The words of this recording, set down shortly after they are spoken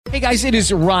Hey guys, it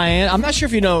is Ryan. I'm not sure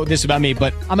if you know this about me,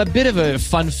 but I'm a bit of a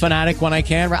fun fanatic when I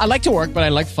can. I like to work, but I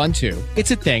like fun too. It's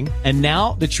a thing. And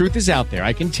now the truth is out there.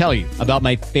 I can tell you about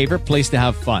my favorite place to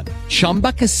have fun.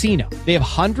 Chumba Casino. They have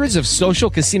hundreds of social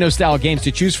casino style games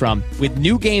to choose from with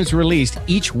new games released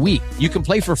each week. You can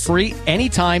play for free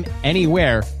anytime,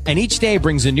 anywhere. And each day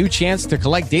brings a new chance to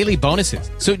collect daily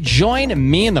bonuses. So join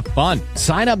me in the fun.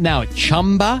 Sign up now at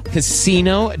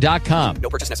ChumbaCasino.com. No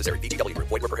purchase necessary. VGW.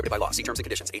 Void where prohibited by law. See terms and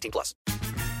conditions. 18+.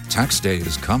 Tax day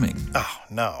is coming. Oh,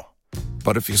 no.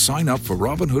 But if you sign up for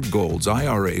Robinhood Gold's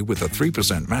IRA with a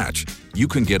 3% match, you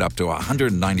can get up to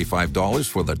 $195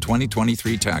 for the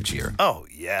 2023 tax year. Oh,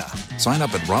 yeah. Sign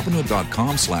up at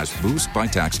Robinhood.com/boost by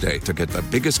tax day to get the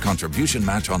biggest contribution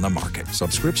match on the market.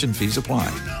 Subscription fees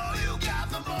apply.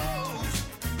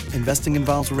 Investing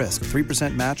involves risk.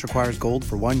 3% match requires gold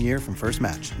for 1 year from first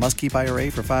match. Must keep IRA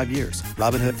for 5 years.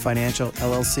 Robinhood Financial,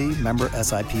 LLC, member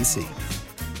SIPC.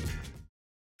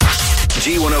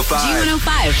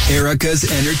 G105. Erica's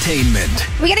Entertainment.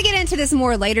 We got to get into this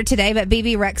more later today, but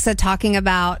BeBe Rhexa talking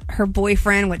about her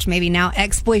boyfriend, which maybe now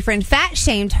ex-boyfriend, fat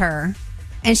shamed her.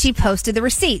 And she posted the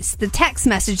receipts, the text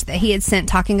message that he had sent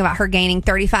talking about her gaining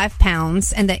 35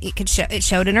 pounds and that it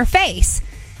showed in her face.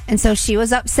 And so she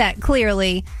was upset,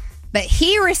 clearly. But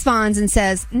he responds and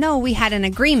says, no, we had an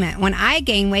agreement. When I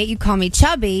gain weight, you call me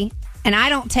chubby. And I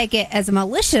don't take it as a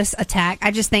malicious attack.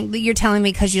 I just think that you're telling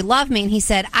me because you love me. And he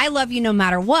said, I love you no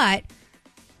matter what.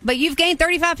 But you've gained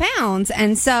 35 pounds.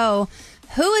 And so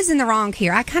who is in the wrong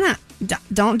here? I kind of,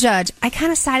 don't judge. I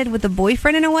kind of sided with the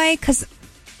boyfriend in a way because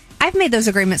I've made those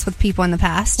agreements with people in the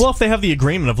past. Well, if they have the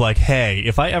agreement of like, hey,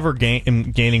 if I ever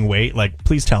am gaining weight, like,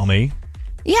 please tell me.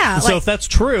 Yeah. So if that's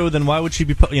true, then why would she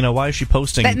be, why is she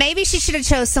posting? But maybe she should have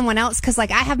chose someone else because, like,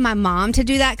 I have my mom to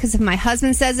do that because if my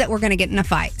husband says it, we're going to get in a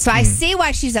fight. So I see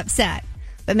why she's upset,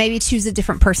 but maybe choose a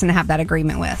different person to have that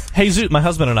agreement with. Hey, Zoot, my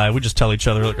husband and I, we just tell each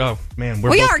other, like, oh, man,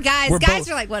 we are guys. Guys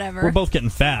are like, whatever. We're both getting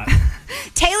fat.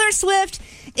 Taylor Swift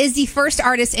is the first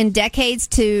artist in decades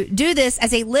to do this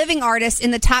as a living artist in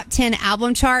the top 10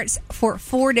 album charts for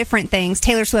 4 different things.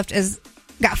 Taylor Swift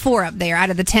got 4 up there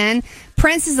out of the 10.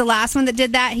 Prince is the last one that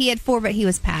did that. He had 4, but he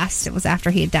was passed. It was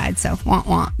after he had died, so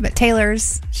womp. But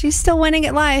she's still winning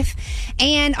at life.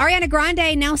 And Ariana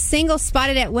Grande, now single,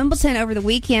 spotted at Wimbledon over the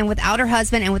weekend without her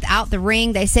husband and without the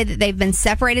ring. They say that they've been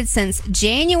separated since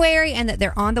January and that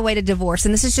they're on the way to divorce.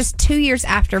 And this is just 2 years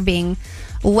after being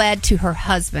wed to her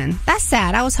husband. That's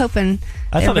sad. I was hoping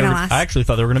they were going to last. I actually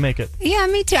thought they were going to make it. Yeah,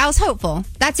 me too. I was hopeful.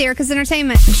 That's Erica's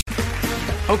Entertainment.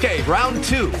 Okay, round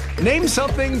 2. Name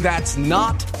something that's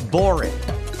not boring.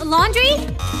 A laundry?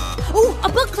 Ooh, a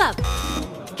book club.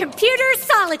 Computer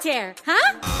solitaire,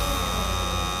 huh?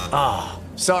 Ah,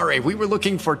 sorry, we were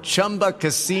looking for Chumba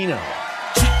Casino.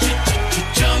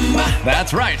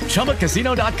 That's right,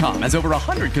 ChumbaCasino.com has over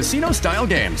 100 casino-style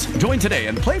games. Join today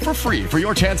and play for free for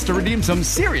your chance to redeem some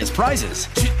serious prizes.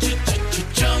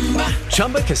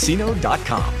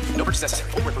 ChumbaCasino.com. No purchase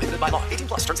necessary. Void where prohibited by law. 18+.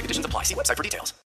 Terms and conditions apply. See website for details.